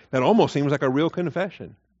words. Now, that almost seems like a real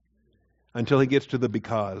confession until he gets to the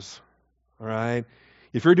because. All right?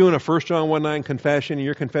 If you're doing a 1 John 1:9 confession and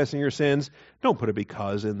you're confessing your sins, don't put a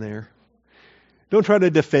because in there. Don't try to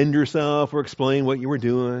defend yourself or explain what you were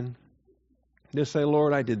doing. Just say,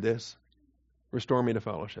 Lord, I did this. Restore me to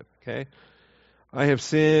fellowship. Okay? I have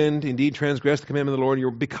sinned, indeed transgressed the commandment of the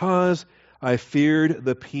Lord, because I feared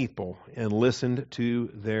the people and listened to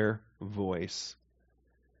their voice.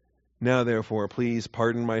 Now, therefore, please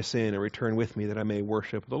pardon my sin and return with me that I may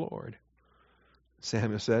worship the Lord.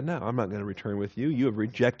 Samuel said, no, I'm not going to return with you. You have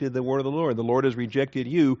rejected the word of the Lord. The Lord has rejected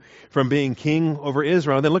you from being king over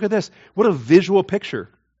Israel. And then look at this. What a visual picture.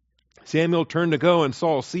 Samuel turned to go and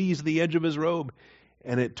Saul seized the edge of his robe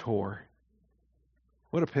and it tore.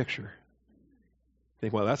 What a picture.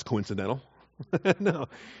 Think, well, that's coincidental. No.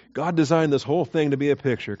 God designed this whole thing to be a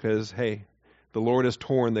picture because, hey, the Lord has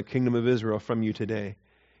torn the kingdom of Israel from you today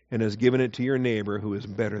and has given it to your neighbor who is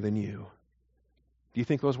better than you. Do you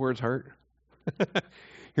think those words hurt?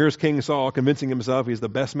 Here's King Saul convincing himself he's the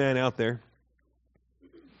best man out there.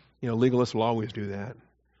 You know, legalists will always do that.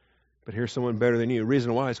 But here's someone better than you. The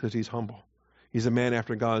reason why is because he's humble. He's a man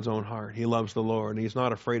after God's own heart. He loves the Lord. And he's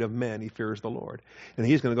not afraid of men. He fears the Lord. And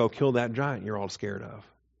he's going to go kill that giant you're all scared of.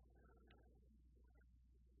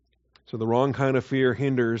 So the wrong kind of fear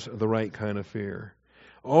hinders the right kind of fear.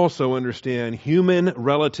 Also understand, human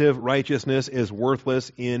relative righteousness is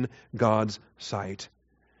worthless in God's sight.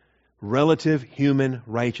 Relative human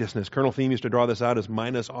righteousness. Colonel Thiem used to draw this out as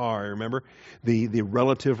minus R. Remember? The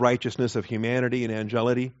relative righteousness of humanity and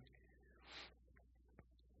angelity.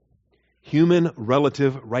 Human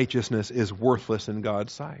relative righteousness is worthless in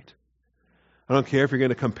God's sight. I don't care if you're going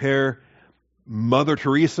to compare Mother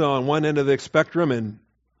Teresa on one end of the spectrum and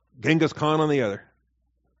Genghis Khan on the other.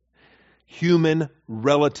 Human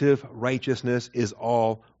relative righteousness is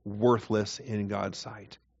all worthless in God's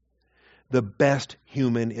sight. The best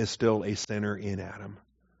human is still a sinner in Adam.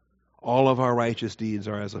 All of our righteous deeds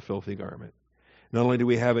are as a filthy garment. Not only do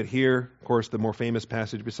we have it here, of course, the more famous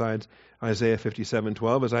passage besides Isaiah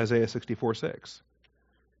 57:12 is Isaiah 64:6.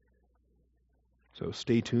 So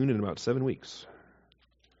stay tuned in about 7 weeks.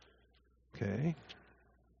 Okay.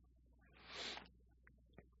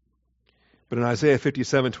 But in Isaiah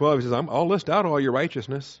 57:12, he says, I'll list out all your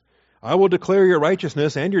righteousness. I will declare your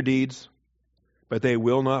righteousness and your deeds, but they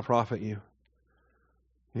will not profit you.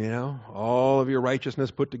 You know, all of your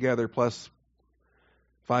righteousness put together plus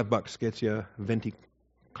 $5 gets you a venti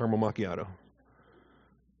caramel macchiato.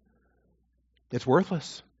 It's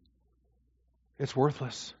worthless. It's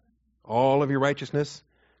worthless. All of your righteousness,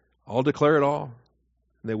 I'll declare it all.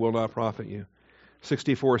 They will not profit you.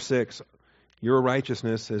 64:6, your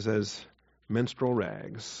righteousness is as menstrual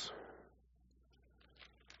rags.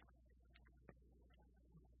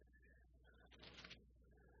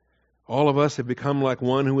 All of us have become like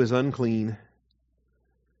one who is unclean.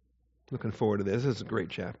 Looking forward to this. This is a great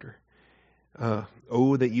chapter.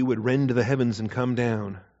 Oh, that you would rend the heavens and come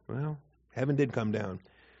down. Well, heaven did come down.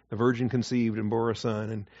 The virgin conceived and bore a son,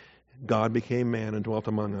 and God became man and dwelt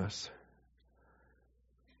among us.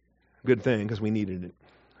 Good thing, because we needed it.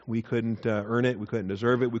 We couldn't earn it. We couldn't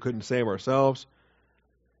deserve it. We couldn't save ourselves.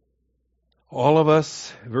 All of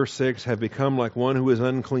us, verse 6, have become like one who is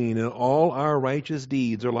unclean, and all our righteous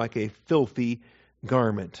deeds are like a filthy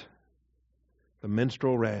garment. The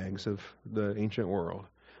menstrual rags of the ancient world.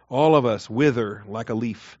 All of us wither like a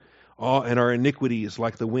leaf, and our iniquities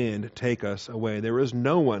like the wind take us away. There is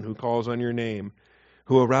no one who calls on your name,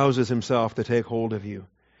 who arouses himself to take hold of you.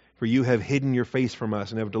 For you have hidden your face from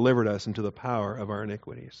us and have delivered us into the power of our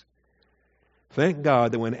iniquities. Thank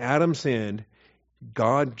God that when Adam sinned,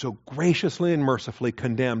 God so graciously and mercifully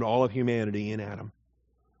condemned all of humanity in Adam.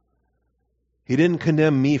 He didn't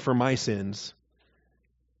condemn me for my sins,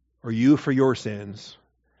 or you for your sins.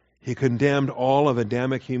 He condemned all of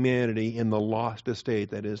Adamic humanity in the lost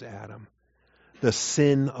estate that is Adam, the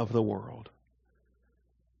sin of the world.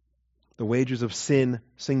 The wages of sin,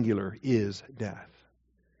 singular, is death.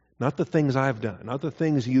 Not the things I've done, not the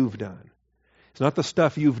things you've done. It's not the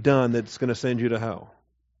stuff you've done that's going to send you to hell.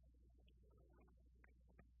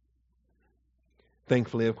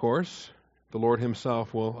 Thankfully, of course, the Lord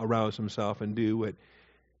himself will arouse himself and do what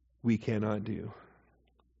we cannot do.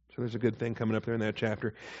 So there's a good thing coming up there in that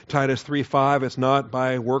chapter. Titus 3:5, it's not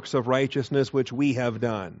by works of righteousness which we have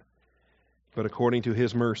done, but according to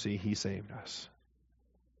his mercy he saved us.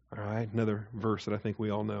 All right, another verse that I think we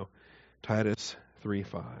all know. Titus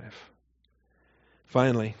 3:5.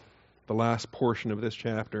 Finally, the last portion of this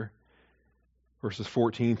chapter, verses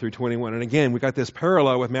 14 through 21. And again, we got this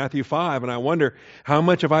parallel with Matthew 5, and I wonder how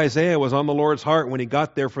much of Isaiah was on the Lord's heart when he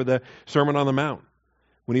got there for the Sermon on the Mount.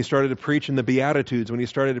 When he started to preach in the Beatitudes, when he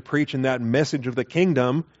started to preach in that message of the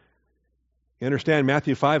kingdom. You understand,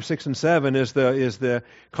 Matthew 5, 6, and 7 is the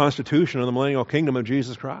constitution of the millennial kingdom of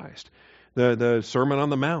Jesus Christ. The Sermon on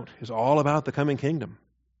the Mount is all about the coming kingdom.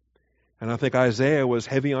 And I think Isaiah was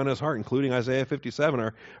heavy on his heart, including Isaiah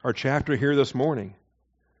 57, our chapter here this morning.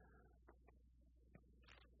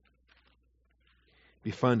 It'd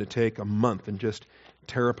be fun to take a month and just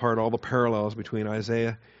tear apart all the parallels between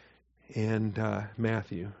Isaiah and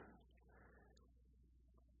Matthew.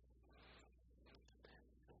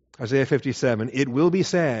 Isaiah 57, it will be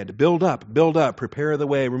said, build up, prepare the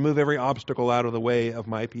way, remove every obstacle out of the way of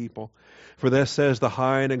my people. For thus says the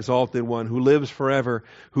high and exalted one, who lives forever,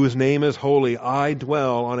 whose name is holy. I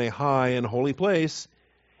dwell on a high and holy place,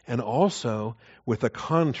 and also with the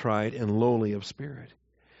contrite and lowly of spirit.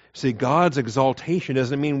 See, God's exaltation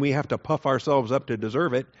doesn't mean we have to puff ourselves up to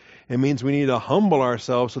deserve it. It means we need to humble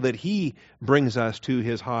ourselves so that he brings us to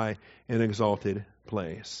his high and exalted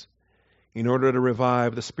place, in order to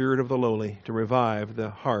revive the spirit of the lowly, to revive the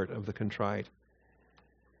heart of the contrite.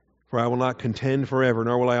 For I will not contend forever,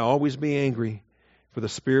 nor will I always be angry, for the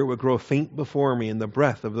spirit will grow faint before me, and the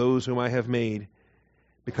breath of those whom I have made.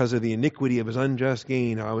 Because of the iniquity of his unjust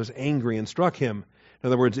gain, I was angry and struck him. In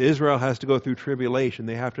other words, Israel has to go through tribulation.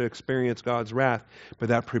 They have to experience God's wrath, but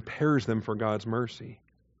that prepares them for God's mercy.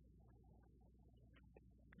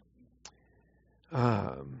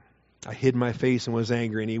 I hid my face and was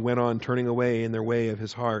angry, and he went on turning away in their way of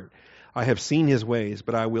his heart. I have seen his ways,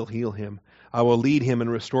 but I will heal him. I will lead him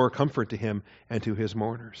and restore comfort to him and to his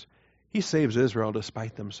mourners. He saves Israel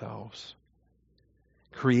despite themselves,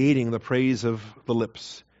 creating the praise of the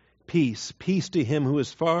lips. Peace, peace to him who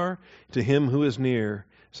is far, to him who is near,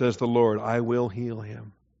 says the Lord, I will heal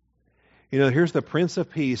him. You know, here's the Prince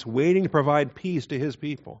of Peace waiting to provide peace to his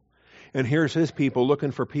people. And here's his people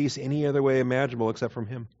looking for peace any other way imaginable except from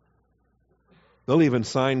him. They'll even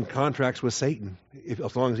sign contracts with Satan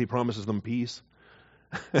as long as he promises them peace.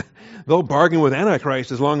 They'll bargain with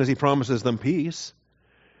Antichrist as long as he promises them peace.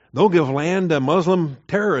 They'll give land to Muslim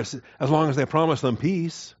terrorists as long as they promise them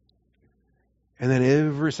peace. And then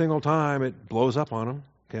every single time it blows up on them,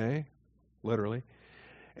 okay? Literally.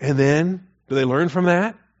 And then, do they learn from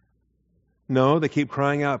that? No, they keep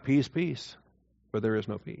crying out, peace, peace. But there is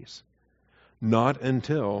no peace. Not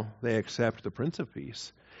until they accept the Prince of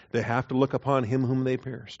Peace. They have to look upon him whom they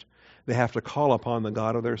pierced. They have to call upon the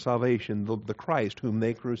God of their salvation, the Christ whom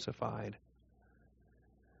they crucified.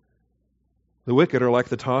 The wicked are like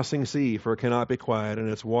the tossing sea, for it cannot be quiet, and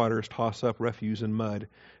its waters toss up refuse and mud.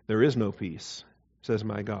 There is no peace, says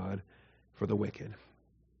my God, for the wicked.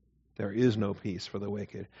 There is no peace for the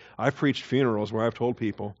wicked. I've preached funerals where I've told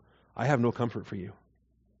people, I have no comfort for you.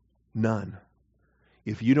 None.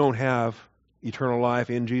 If you don't have eternal life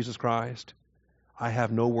in Jesus Christ, I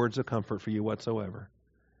have no words of comfort for you whatsoever.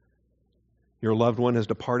 Your loved one has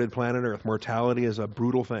departed planet Earth. Mortality is a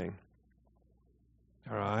brutal thing.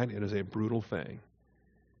 All right? It is a brutal thing.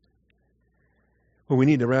 Well, we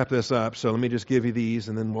need to wrap this up, so let me just give you these,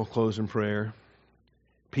 and then we'll close in prayer.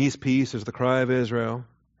 Peace, peace is the cry of Israel,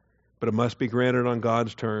 but it must be granted on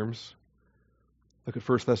God's terms. Look at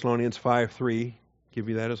 1 Thessalonians 5:3. Give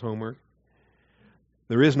you that as homework.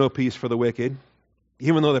 There is no peace for the wicked,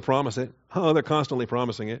 even though they promise it. Oh, they're constantly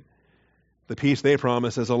promising it. The peace they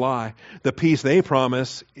promise is a lie. The peace they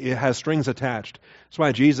promise, it has strings attached. That's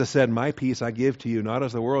why Jesus said, my peace I give to you, not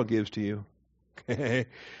as the world gives to you. Okay?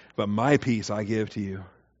 But my peace I give to you.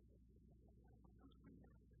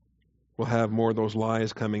 We'll have more of those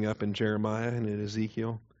lies coming up in Jeremiah and in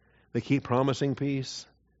Ezekiel. They keep promising peace,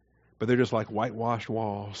 but they're just like whitewashed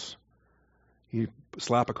walls. You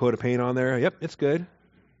slap a coat of paint on there, yep, it's good.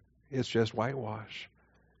 It's just whitewash.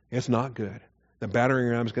 It's not good. The battering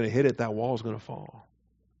ram is going to hit it, that wall is going to fall.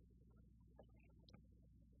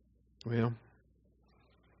 Well,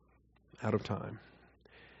 out of time.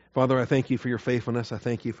 Father, I thank you for your faithfulness. I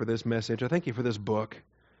thank you for this message. I thank you for this book,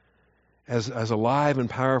 as alive and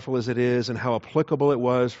powerful as it is, and how applicable it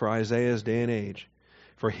was for Isaiah's day and age.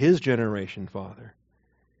 for his generation, Father.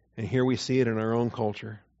 And here we see it in our own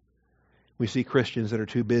culture. We see Christians that are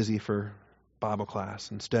too busy for Bible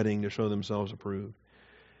class and studying to show themselves approved.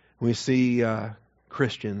 We see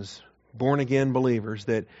Christians, born-again believers,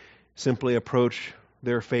 that simply approach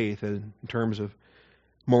their faith in terms of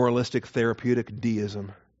moralistic, therapeutic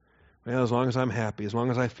deism. Well, as long as I'm happy, as long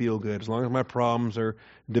as I feel good, as long as my problems are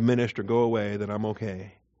diminished or go away, then I'm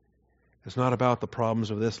okay. It's not about the problems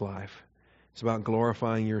of this life. It's about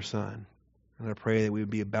glorifying your Son. And I pray that we would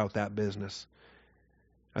be about that business.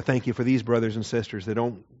 I thank you for these brothers and sisters that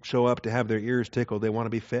don't show up to have their ears tickled. They want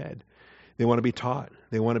to be fed. They want to be taught.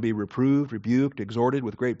 They want to be reproved, rebuked, exhorted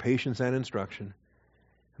with great patience and instruction.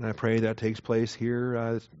 And I pray that takes place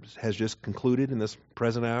here, has just concluded in this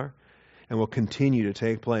present hour, and will continue to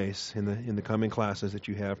take place in the coming classes that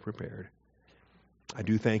you have prepared. I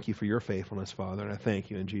do thank you for your faithfulness, Father, and I thank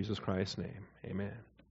you in Jesus Christ's name. Amen.